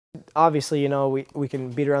obviously, you know, we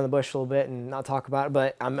can beat around the bush a little bit and not talk about it,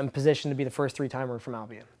 but I'm in position to be the first three-timer from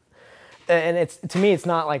Albion. And it's, to me, it's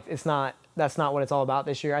not like, that's not what it's all about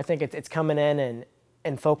this year. I think it's coming in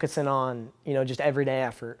and focusing on, you know, just everyday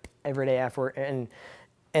effort. And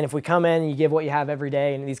if we come in and you give what you have every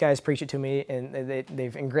day, and these guys preach it to me, and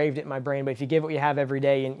they've engraved it in my brain, but if you give what you have every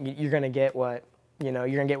day, and you're going to get what, you know,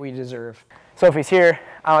 you're going to get what you deserve. So if he's here,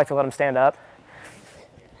 I like to let him stand up.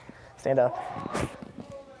 Stand up.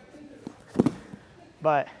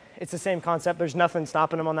 But it's the same concept. There's nothing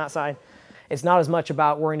stopping him on that side. It's not as much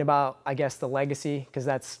about worrying about, I guess, the legacy, because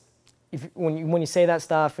that's, when you say that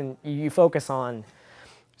stuff and you focus on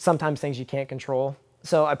sometimes things you can't control.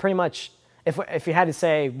 So I pretty much, if you had to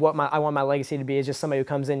say what I want my legacy to be, is just somebody who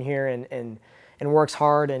comes in here and works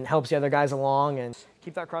hard and helps the other guys along, and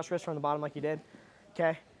keep that cross wrist from the bottom like you did.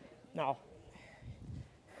 Okay? No.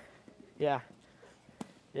 Yeah.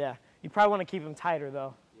 Yeah. You probably want to keep them tighter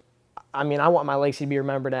though. I mean, I want my legacy to be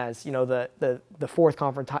remembered as, you know, the fourth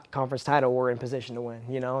conference title we're in position to win,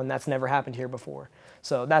 you know, and that's never happened here before.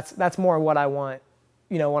 So that's more what I want,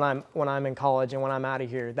 you know, when I'm in college and when I'm out of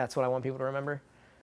here. That's what I want people to remember.